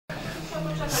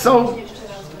So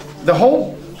the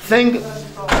whole thing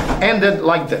ended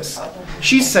like this.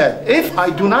 She said, if I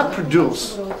do not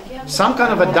produce some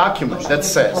kind of a document that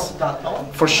says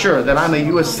for sure that I'm a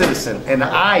US citizen and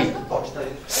I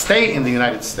stay in the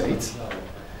United States,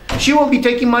 she will be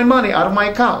taking my money out of my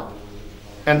account.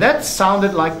 And that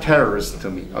sounded like terrorism to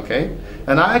me, okay?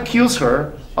 And I accused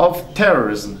her of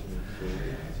terrorism.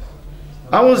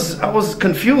 I was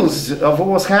confused of what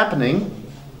was happening.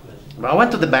 I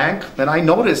went to the bank and I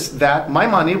noticed that my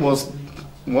money was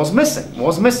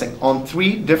missing on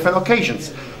 3 different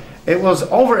occasions. It was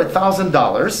over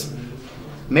 $1,000,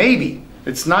 maybe.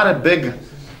 It's not a big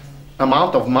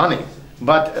amount of money,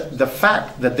 but the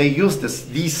fact that they used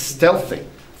these stealthy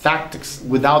tactics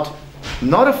without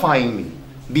notifying me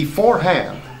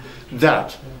beforehand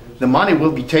that the money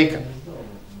will be taken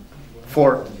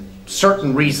for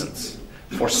certain reasons,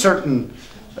 for certain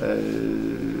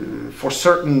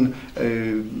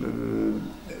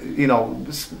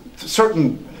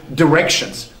certain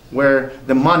directions where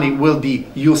the money will be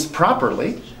used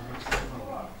properly.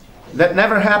 That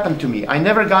never happened to me. I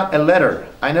never got a letter.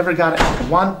 I never got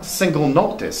one single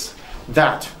notice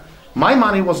that my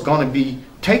money was going to be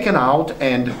taken out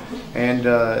and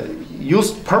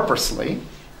used purposely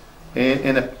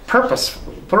in a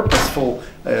purposeful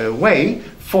way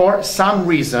for some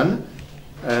reason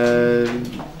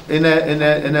in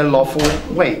a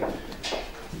lawful way.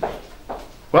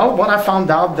 Well, what I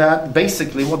found out that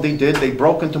basically what they did, they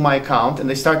broke into my account and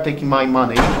they started taking my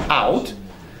money out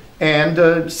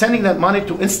and sending that money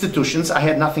to institutions I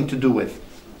had nothing to do with.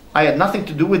 I had nothing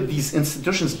to do with these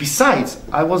institutions. Besides,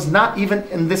 I was not even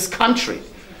in this country.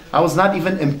 I was not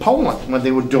even in Poland when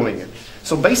they were doing it.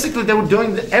 So basically they were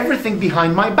doing everything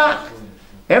behind my back.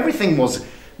 Everything was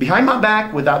behind my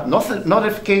back without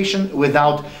notification,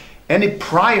 without any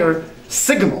prior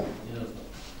signal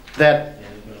that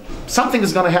something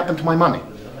is going to happen to my money.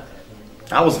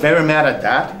 I was very mad at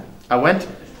that. I went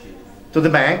to the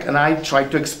bank and I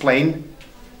tried to explain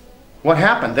what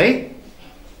happened. The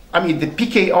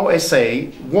PEKAO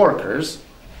S.A. workers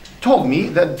told me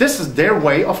that this is their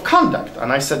way of conduct.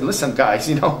 And I said, listen guys,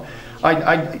 did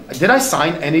I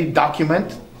sign any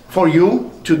document for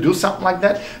you to do something like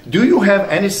that? Do you have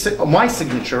my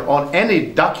signature on any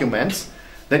documents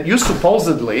that you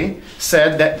supposedly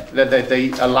said that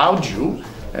they allowed you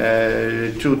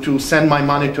to send my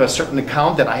money to a certain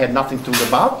account that I had nothing to do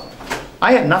about?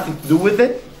 I had nothing to do with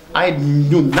it. I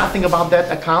knew nothing about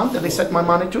that account that they sent my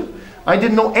money to. I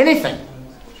didn't know anything.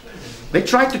 They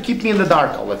tried to keep me in the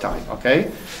dark all the time,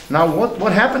 okay? Now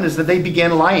what happened is that they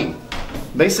began lying.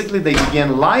 Basically they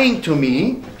began lying to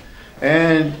me,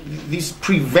 and these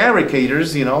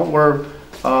prevaricators, were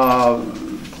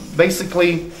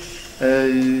basically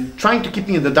trying to keep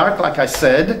me in the dark, like I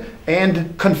said,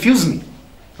 and confuse me.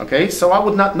 Okay, so I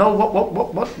would not know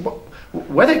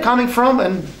where they're coming from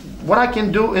and what I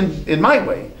can do in my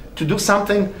way to do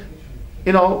something,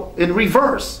 in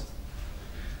reverse.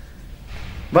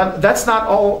 But that's not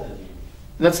all.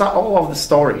 That's not all of the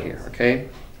story here. Okay,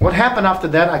 what happened after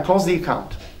that? I closed the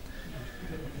account,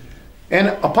 and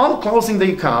upon closing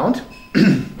the account,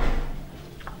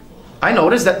 I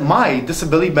noticed that my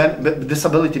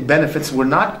disability benefits were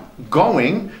not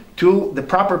going to the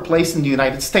proper place in the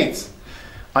United States.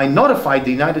 I notified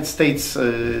the United States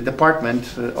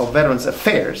Department of Veterans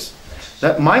Affairs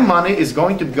that my money is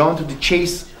going to go into the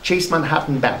Chase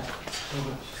Manhattan Bank.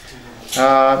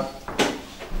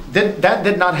 That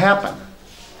did not happen.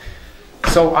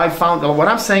 So I found, what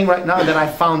I'm saying right now, that I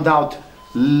found out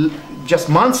just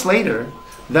months later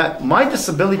that my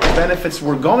disability benefits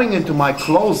were going into my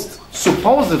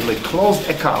supposedly closed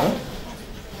account,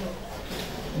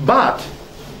 but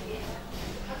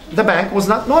the bank was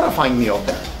not notifying me of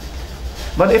that.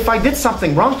 But if I did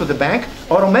something wrong to the bank,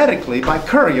 automatically by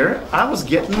courier, I was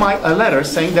getting a letter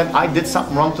saying that I did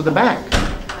something wrong to the bank.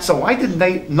 So why didn't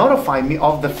they notify me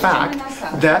of the fact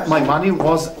that my money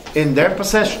was in their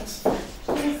possessions?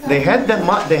 They had that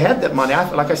money.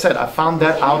 Like I said, I found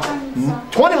that out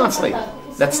 20 months later.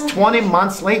 That's 20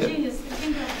 months later.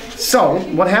 So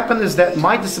what happened is that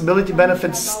my disability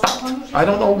benefits stopped. I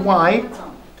don't know why.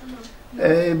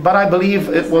 But I believe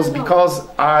it was because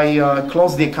I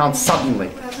closed the account suddenly,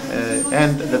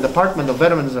 and the Department of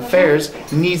Veterans Affairs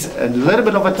needs a little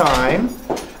bit of a time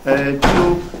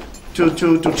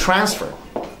to transfer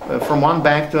from one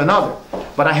bank to another.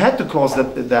 But I had to close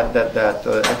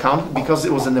that account because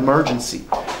it was an emergency,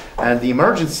 and the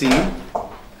emergency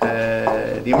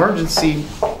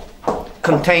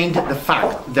contained the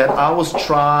fact that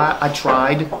I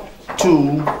tried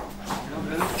to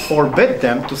forbid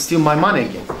them to steal my money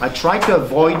again. I tried to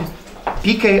avoid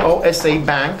PKO S.A.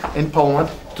 bank in Poland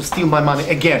to steal my money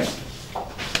again.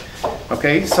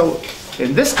 Okay, so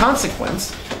in this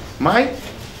consequence, my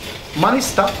money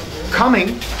stopped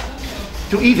coming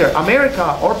to either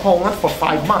America or Poland for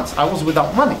 5 months. I was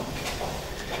without money.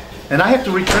 And I had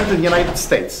to return to the United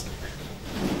States.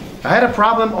 I had a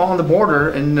problem on the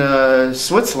border in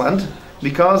Switzerland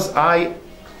because I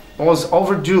was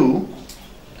overdue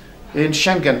in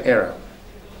Schengen area.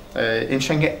 In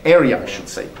Schengen area, I should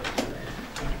say.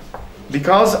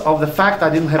 Because of the fact I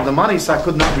didn't have the money, so I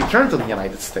could not return to the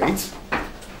United States,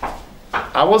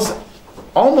 I was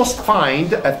almost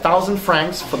fined 1,000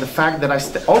 francs for the fact that I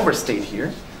overstayed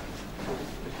here,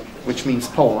 which means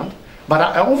Poland. But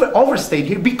I overstayed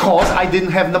here because I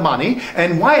didn't have the money.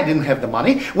 And why I didn't have the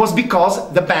money was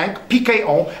because the bank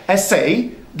PKO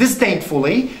S.A.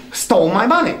 disdainfully stole my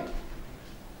money.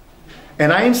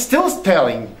 And I am still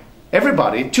telling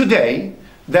everybody today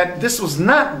that this was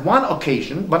not one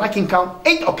occasion, but I can count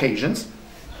 8 occasions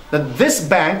that this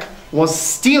bank was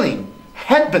stealing,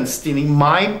 had been stealing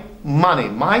my money,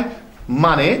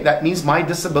 that means my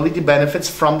disability benefits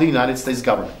from the United States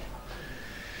government.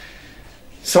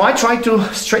 So I tried to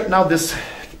straighten out this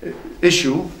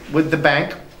issue with the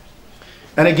bank,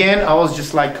 and again I was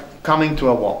just like coming to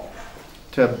a wall,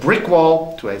 to a brick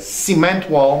wall, to a cement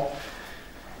wall.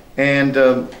 And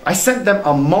I sent them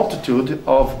a multitude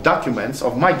of documents,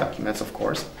 of my documents, of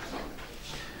course.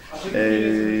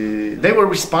 They were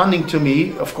responding to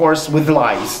me, of course, with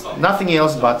lies. Nothing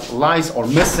else but lies or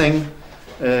missing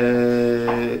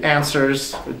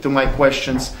answers to my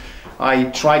questions. I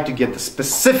tried to get the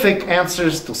specific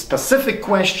answers to specific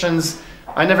questions.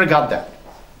 I never got that.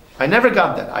 I never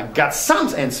got that. I got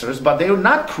some answers, but they are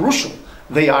not crucial.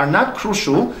 They are not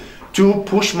crucial to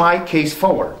push my case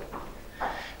forward.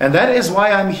 And that is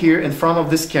why I'm here in front of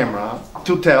this camera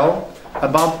to tell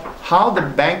about how the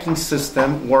banking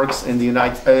system works in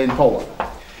Poland.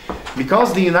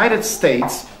 Because the United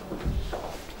States,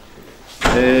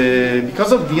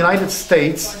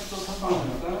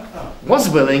 was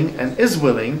willing and is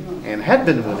willing and had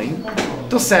been willing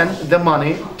to send the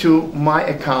money to my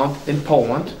account in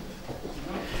Poland.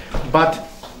 But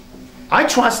I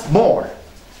trust more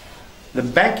the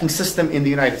banking system in the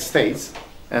United States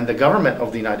and the government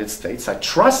of the United States. I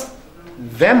trust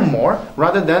them more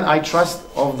rather than I trust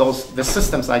of the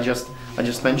systems I just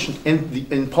mentioned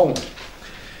in Poland.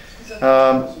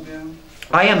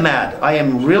 I am mad. I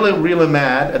am really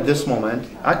mad at this moment.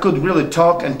 I could really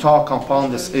talk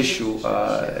upon this issue,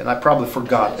 and I probably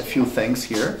forgot a few things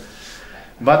here.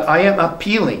 But I am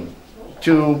appealing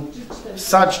to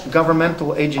such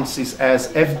governmental agencies as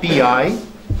FBI,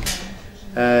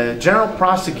 General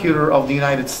Prosecutor of the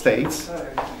United States,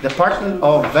 Department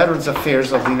of Veterans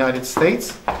Affairs of the United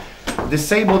States,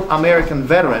 Disabled American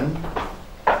Veteran,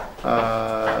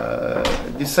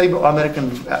 Disabled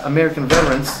American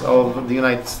Veterans of the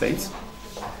United States,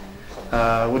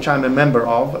 which I'm a member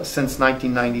of since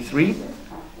 1993,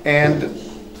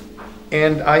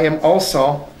 and I am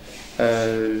also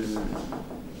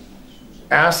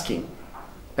asking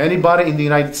anybody in the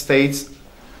United States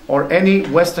or any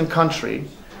Western country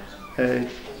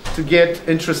to get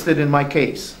interested in my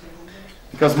case,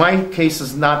 because my case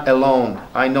is not alone.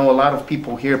 I know a lot of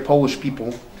people here, Polish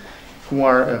people, who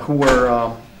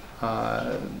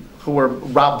were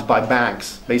robbed by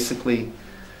banks, basically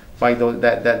by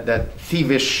that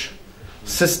thievish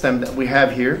system that we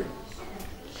have here.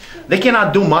 They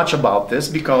cannot do much about this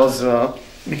because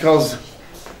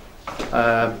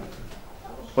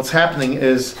what's happening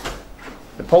is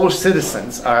the Polish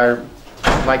citizens are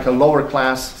like a lower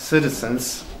class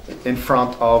citizens in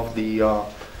front of the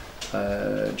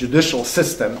judicial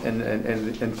system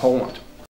in Poland.